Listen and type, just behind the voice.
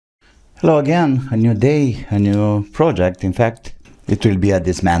Hello again, a new day, a new project. In fact, it will be a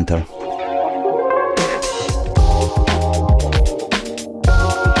dismantle.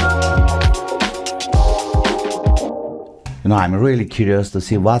 I'm really curious to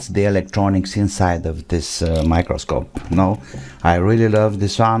see what's the electronics inside of this microscope. I really love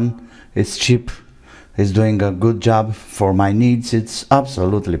this one. It's cheap. It's doing a good job for my needs. It's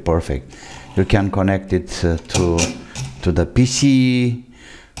absolutely perfect. You can connect it to the PC.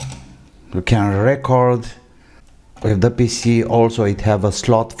 You can record with the PC. Also, it have a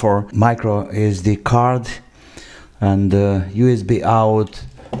slot for micro SD card and USB out,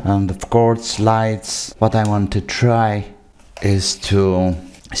 and of course lights. What I want to try is to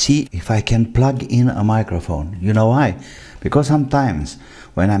see if I can plug in a microphone. You know why? Because sometimes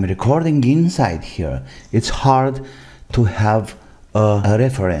when I'm recording inside here, it's hard to have a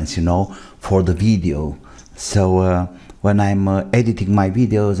reference, for the video. So when I'm editing my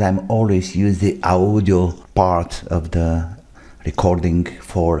videos, I'm always use the audio part of the recording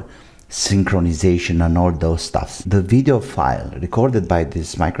for synchronization and all those stuff. The video file recorded by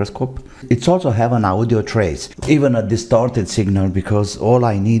this microscope, it's also have an audio trace, even a distorted signal, because all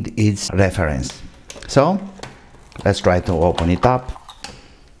I need is reference. So let's try to open it up.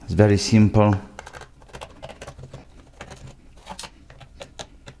 It's very simple.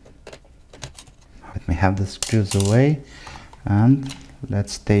 Let me have the screws away and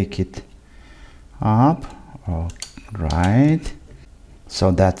let's take it up. All right.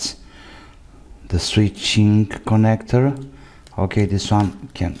 So that's the switching connector. Okay, this one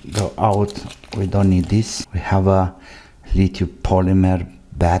can go out. We don't need this. We have a lithium polymer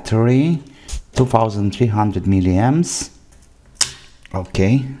battery, 2300 milliamps.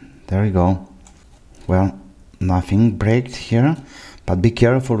 Okay, there we go. Well, nothing breaks here, but be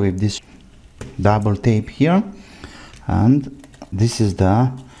careful with this double tape here. And this is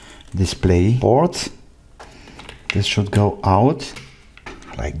the display port. This should go out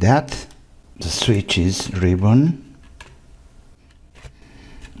like that. The switch is ribbon,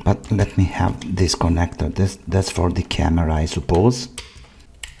 but let me have this connector. That's for the camera, I suppose.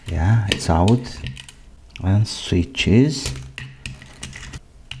 Yeah, it's out. And switches.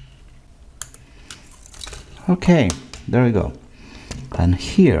 Okay, there we go. And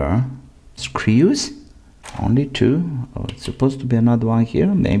here, screws, only two. Oh, it's supposed to be another one here,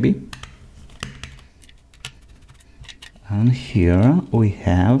 maybe. And here we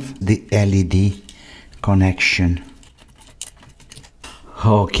have the LED connection.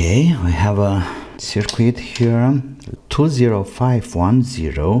 Okay, we have a circuit here,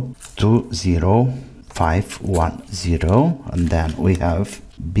 20510, 20510, and then we have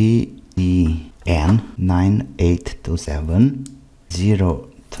BEN 9827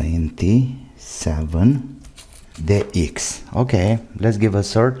 027 DX. Okay, let's give a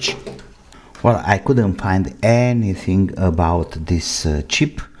search. Well, I couldn't find anything about this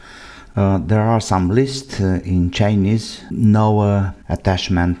chip. There are some lists in Chinese, no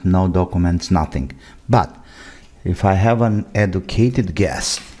attachment, no documents, nothing. But if I have an educated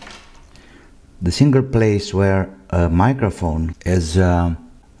guess, the single place where a microphone is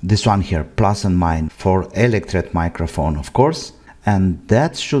this one here, plus and minus, for electret microphone, of course, and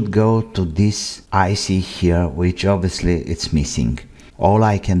that should go to this IC here, which obviously it's missing. All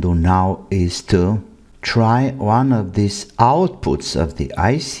I can do now is to try one of these outputs of the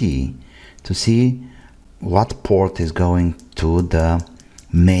IC to see what port is going to the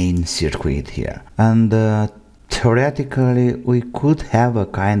main circuit here. And theoretically we could have a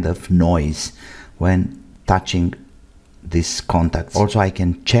kind of noise when touching this contact. Also, I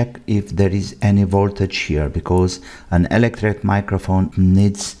can check if there is any voltage here, because an electret microphone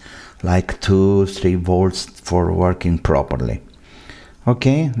needs like 2-3 volts for working properly.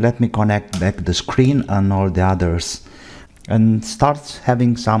 Okay, let me connect back the screen and all the others and start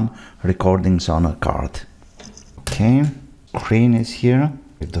having some recordings on a card. Okay, screen is here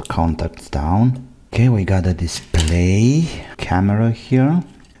with the contacts down. Okay, we got a display camera here.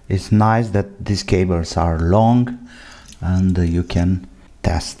 It's nice that these cables are long and you can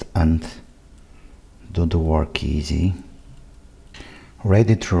test and do the work easy.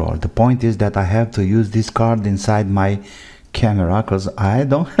 Ready to roll. The point is that I have to use this card inside my camera because I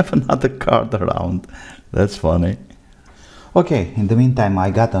don't have another card around. That's funny. Okay, in the meantime I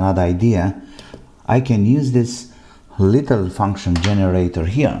got another idea. I can use this little function generator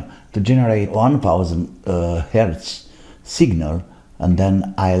here to generate 1000 Hertz signal, and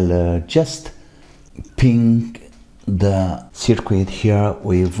then I'll just ping the circuit here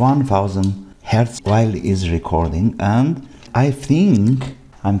with 1000 Hertz while it's recording. And I think,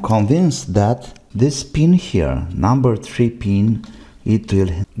 I'm convinced that this pin here, number 3 pin it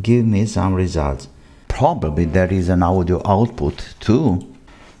will give me some results. Probably there is an audio output too,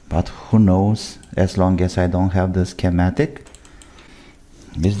 but who knows, as long as I don't have the schematic.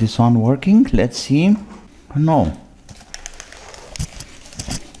 Is this one working? Let's see. No.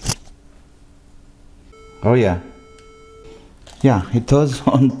 Oh yeah. Yeah, it was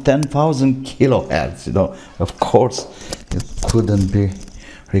on 10,000 kilohertz, you know. Of course, it couldn't be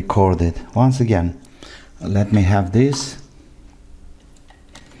recorded. Once again, let me have this.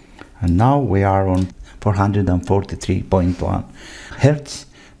 And now we are on 443.1 hertz.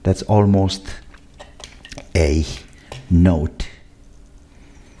 That's almost a note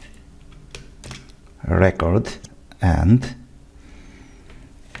record. And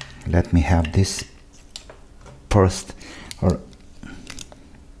let me have this first. Or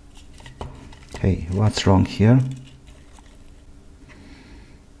hey, what's wrong here?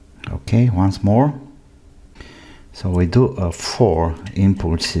 Okay, once more. So we do 4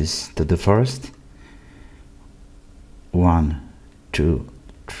 impulses to the first. 1, 2,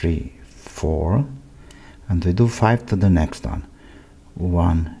 3, 4, and we do 5 to the next one.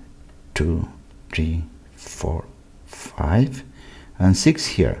 1, 2, 3, 4, 5, and 6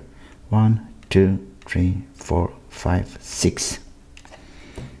 here. 1, 2, 3, 4, 5, 6.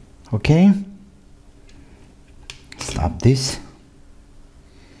 Okay, stop this.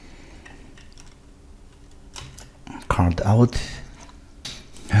 Card out,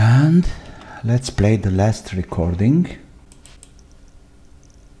 and let's play the last recording.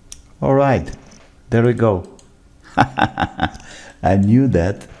 All right, there we go. I knew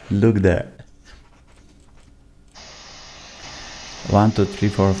that. Look there. 1, 2, 3,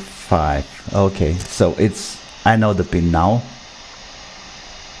 4, 5. Okay, so it's, I know the pin now.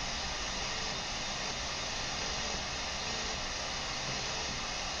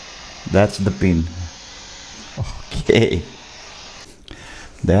 That's the pin. Okay,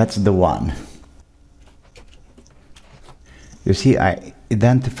 that's the one. You see, I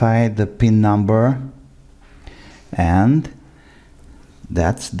identified the pin number, and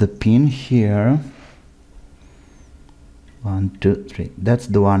that's the pin here. 1, 2, 3. That's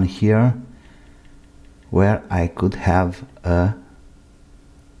the one here where I could have an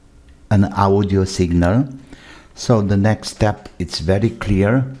audio signal. So the next step, it's very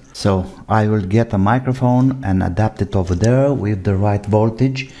clear. So I will get a microphone and adapt it over there with the right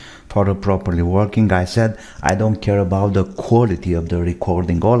voltage for a properly working. I said I don't care about the quality of the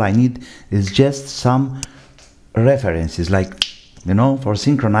recording. All I need is just some references, like, you know, for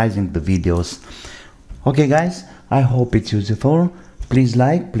synchronizing the videos. Okay guys, I hope it's useful. Please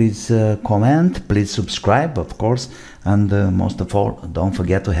like, please comment, please subscribe, of course, and most of all, don't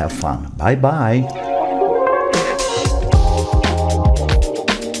forget to have fun. Bye bye.